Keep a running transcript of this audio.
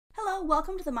Hello,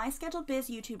 welcome to the MyScheduledBiz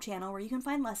YouTube channel where you can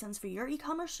find lessons for your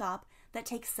e-commerce shop that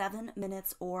take 7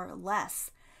 minutes or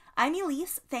less. I'm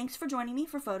Elise. Thanks for joining me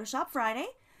for Photoshop Friday.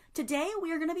 Today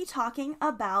we are going to be talking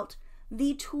about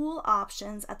the tool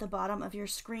options at the bottom of your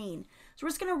screen. So we're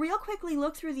just going to real quickly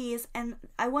look through these, and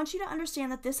I want you to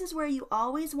understand that this is where you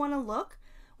always want to look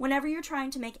whenever you're trying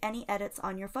to make any edits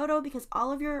on your photo, because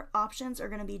all of your options are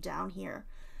going to be down here.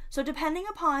 So depending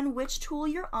upon which tool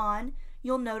you're on,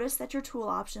 you'll notice that your tool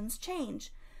options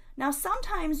change. Now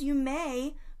sometimes you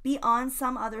may be on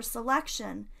some other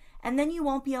selection and then you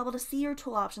won't be able to see your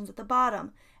tool options at the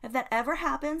bottom. If that ever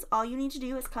happens, all you need to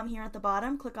do is come here at the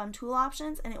bottom, click on tool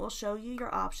options, and it will show you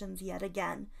your options yet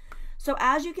again. So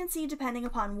as you can see, depending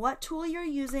upon what tool you're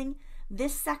using,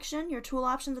 this section, your tool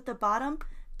options at the bottom,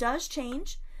 does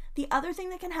change. The other thing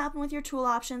that can happen with your tool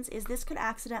options is this could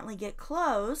accidentally get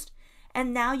closed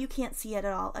and now you can't see it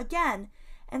at all again.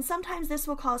 And sometimes this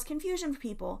will cause confusion for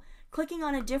people. Clicking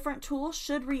on a different tool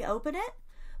should reopen it,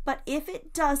 but if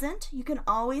it doesn't, you can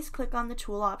always click on the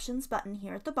tool options button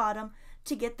here at the bottom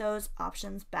to get those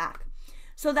options back.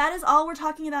 So that is all we're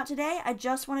talking about today. I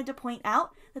just wanted to point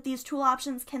out that these tool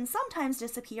options can sometimes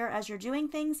disappear as you're doing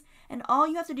things, and all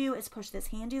you have to do is push this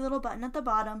handy little button at the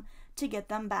bottom to get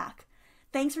them back.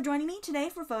 Thanks for joining me today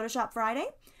for Photoshop Friday.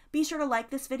 Be sure to like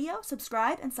this video,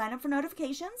 subscribe, and sign up for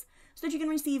notifications so that you can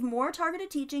receive more targeted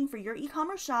teaching for your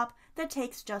e-commerce shop that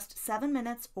takes just 7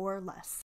 minutes or less.